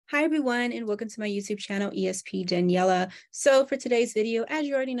Hi everyone, and welcome to my YouTube channel, ESP Daniella. So for today's video, as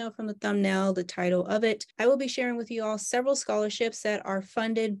you already know from the thumbnail, the title of it, I will be sharing with you all several scholarships that are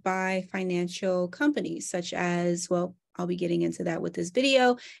funded by financial companies, such as, well, I'll be getting into that with this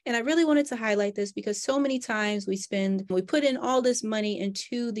video. And I really wanted to highlight this because so many times we put in all this money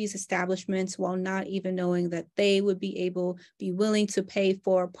into these establishments while not even knowing that they would be willing to pay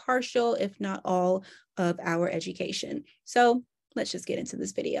for partial, if not all, of our education. So let's just get into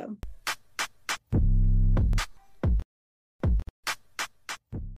this video.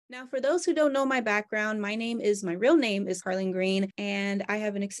 Now, for those who don't know my background, my real name is Carlin Green, and I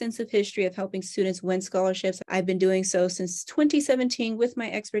have an extensive history of helping students win scholarships. I've been doing so since 2017 with my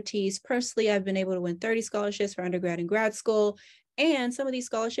expertise. Personally, I've been able to win 30 scholarships for undergrad and grad school. And some of these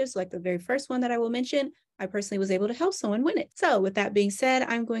scholarships, like the very first one that I will mention, I personally was able to help someone win it. So with that being said,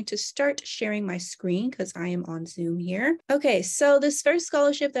 I'm going to start sharing my screen because I am on Zoom here. Okay, so this first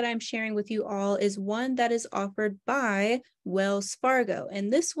scholarship that I'm sharing with you all is one that is offered by Wells Fargo.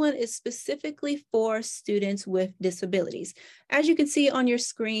 And this one is specifically for students with disabilities. As you can see on your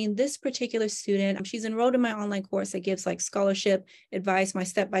screen, this particular student, she's enrolled in my online course that gives like scholarship advice, my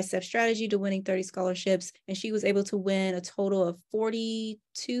step-by-step strategy to winning 30 scholarships. And she was able to win a total of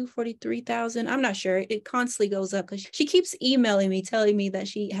 43,000. I'm not sure. It constantly goes up because she keeps emailing me, telling me that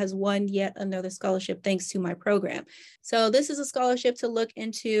she has won yet another scholarship thanks to my program. So this is a scholarship to look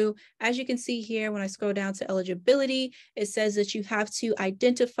into. As you can see here, when I scroll down to eligibility, it says that you have to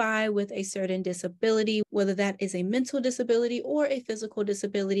identify with a certain disability, whether that is a mental disability or a physical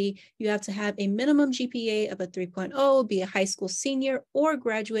disability. You have to have a minimum GPA of a 3.0, be a high school senior or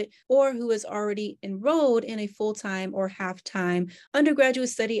graduate, or who is already enrolled in a full-time or half-time undergraduate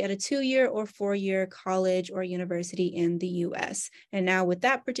study at a 2-year or 4-year college or university in the US. And now with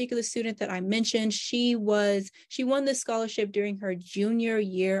that particular student that I mentioned, she won this scholarship during her junior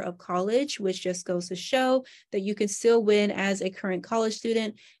year of college, which just goes to show that you can still win as a current college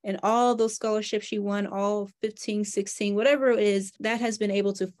student. And all those scholarships she won, all 15, 16, whatever it is, that has been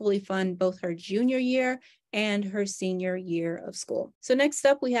able to fully fund both her junior year and her senior year of school. So next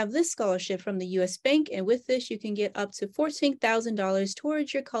up, we have this scholarship from the U.S. Bank, and with this, you can get up to $14,000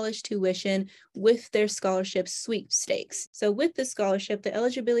 towards your college tuition with their scholarship sweepstakes. So with this scholarship, the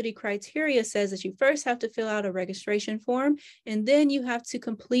eligibility criteria says that you first have to fill out a registration form, and then you have to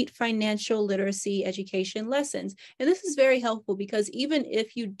complete financial literacy education lessons. And this is very helpful because even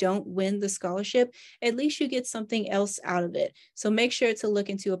if you don't win the scholarship, at least you get something else out of it. So make sure to look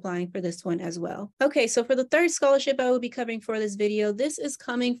into applying for this one as well. Okay, so for the third scholarship I will be covering for this video, this is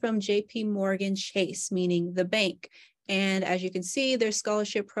coming from JP Morgan Chase, meaning the bank. And as you can see, their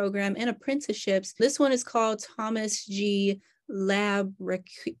scholarship program and apprenticeships, this one is called Thomas G.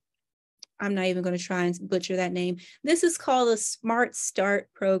 I'm not even going to try and butcher that name. This is called a Smart Start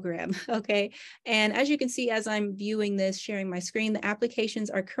program, okay? And as you can see, as I'm viewing this, sharing my screen, the applications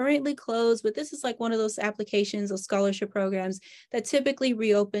are currently closed, but this is like one of those applications, those scholarship programs that typically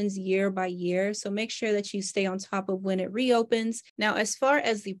reopens year by year. So make sure that you stay on top of when it reopens. Now, as far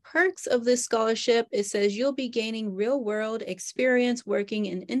as the perks of this scholarship, it says you'll be gaining real-world experience working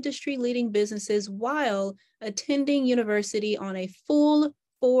in industry-leading businesses while attending university on a full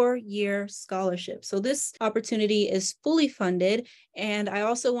 4-year scholarship. So this opportunity is fully funded. And I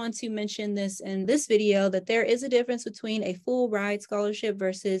also want to mention this in this video that there is a difference between a full ride scholarship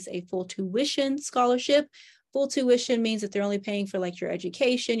versus a full tuition scholarship. Full tuition means that they're only paying for like your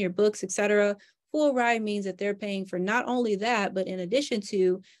education, your books, etc. Full ride means that they're paying for not only that, but in addition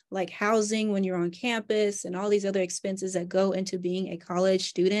to like housing when you're on campus and all these other expenses that go into being a college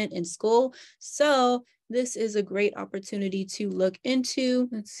student in school. So this is a great opportunity to look into.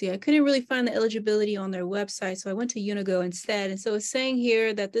 Let's see, I couldn't really find the eligibility on their website, so I went to Unigo instead. And so it's saying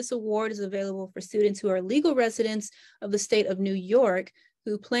here that this award is available for students who are legal residents of the state of New York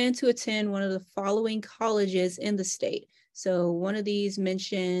who plan to attend one of the following colleges in the state. So one of these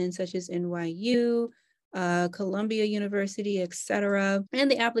mentioned such as NYU, Columbia University, etc.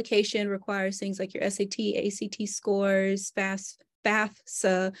 And the application requires things like your SAT, ACT scores,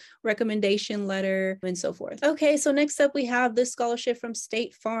 FAFSA, recommendation letter, and so forth. Okay, so next up we have this scholarship from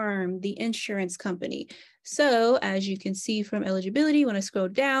State Farm, the insurance company. So as you can see from eligibility, when I scroll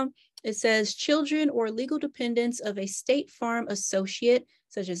down, it says children or legal dependents of a State Farm associate,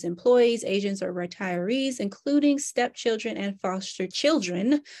 such as employees, agents, or retirees, including stepchildren and foster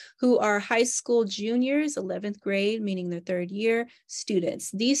children who are high school juniors, 11th grade, meaning their 3rd year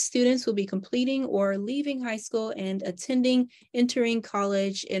students. These students will be completing or leaving high school and entering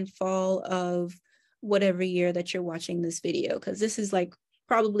college in fall of whatever year that you're watching this video, because this is like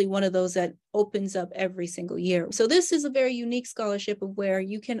probably one of those that opens up every single year. So this is a very unique scholarship of where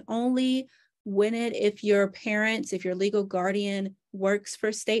you can only win it if your parents, if your legal guardian works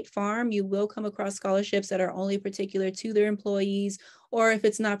for State Farm. You will come across scholarships that are only particular to their employees, or if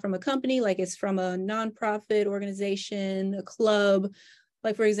it's not from a company, like it's from a nonprofit organization, a club.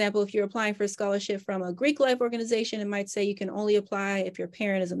 Like, for example, if you're applying for a scholarship from a Greek life organization, it might say you can only apply if your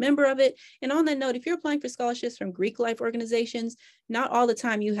parent is a member of it. And on that note, if you're applying for scholarships from Greek life organizations, not all the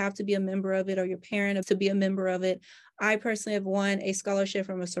time you have to be a member of it or your parent to be a member of it. I personally have won a scholarship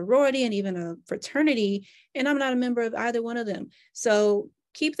from a sorority and even a fraternity, and I'm not a member of either one of them. So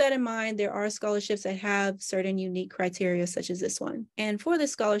keep that in mind. There are scholarships that have certain unique criteria, such as this one. And for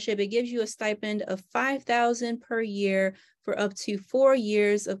this scholarship, it gives you a stipend of $5,000 per year for up to 4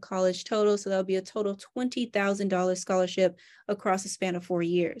 years of college total. So that'll be a total $20,000 scholarship across a span of 4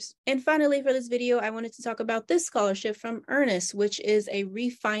 years. And finally, for this video, I wanted to talk about this scholarship from Earnest, which is a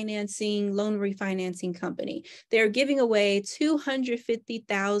loan refinancing company. They're giving away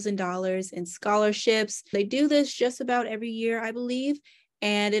 $250,000 in scholarships. They do this just about every year, I believe.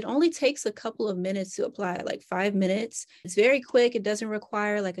 And it only takes a couple of minutes to apply, like 5 minutes. It's very quick. It doesn't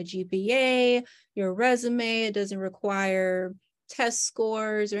require like a GPA, your resume. It doesn't require test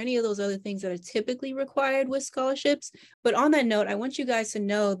scores or any of those other things that are typically required with scholarships. But on that note, I want you guys to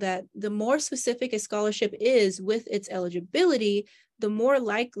know that the more specific a scholarship is with its eligibility, the more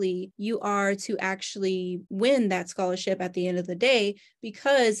likely you are to actually win that scholarship at the end of the day,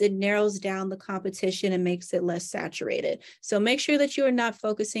 because it narrows down the competition and makes it less saturated. So make sure that you are not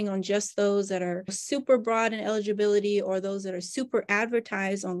focusing on just those that are super broad in eligibility or those that are super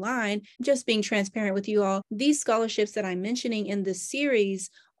advertised online. Just being transparent with you all, these scholarships that I'm mentioning in this series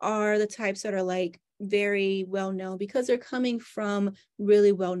are the types that are like very well known because they're coming from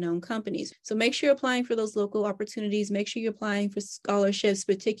really well-known companies. So make sure you're applying for those local opportunities. Make sure you're applying for scholarships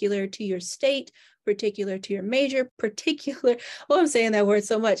particular to your state, particular to your major, I'm saying that word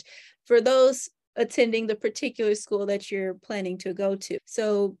so much, for those attending the particular school that you're planning to go to.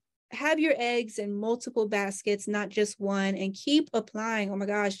 So have your eggs in multiple baskets, not just one, and keep applying. Oh my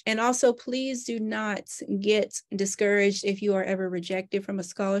gosh. And also, please do not get discouraged if you are ever rejected from a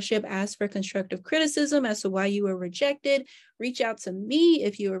scholarship. Ask for constructive criticism as to why you were rejected. Reach out to me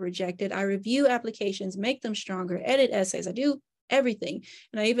if you were rejected. I review applications, make them stronger, edit essays. I do everything.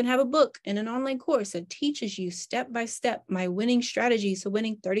 And I even have a book and an online course that teaches you step by step my winning strategies. So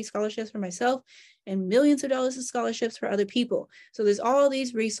winning 30 scholarships for myself and millions of dollars of scholarships for other people. So there's all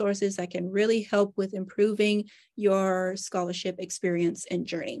these resources that can really help with improving your scholarship experience and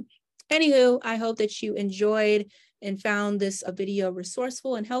journey. Anywho, I hope that you enjoyed and found this video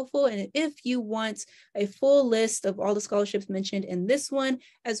resourceful and helpful. And if you want a full list of all the scholarships mentioned in this one,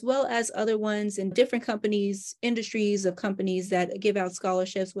 as well as other ones in different companies, industries of companies that give out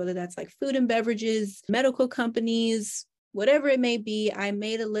scholarships, whether that's like food and beverages, medical companies, whatever it may be, I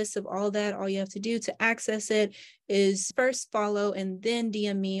made a list of all that. All you have to do to access it is first follow and then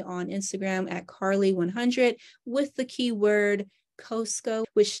DM me on Instagram at Carly100 with the keyword COSCO,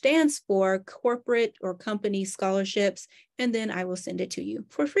 which stands for corporate or company scholarships, and then I will send it to you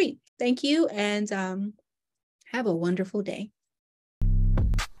for free. Thank you, and have a wonderful day.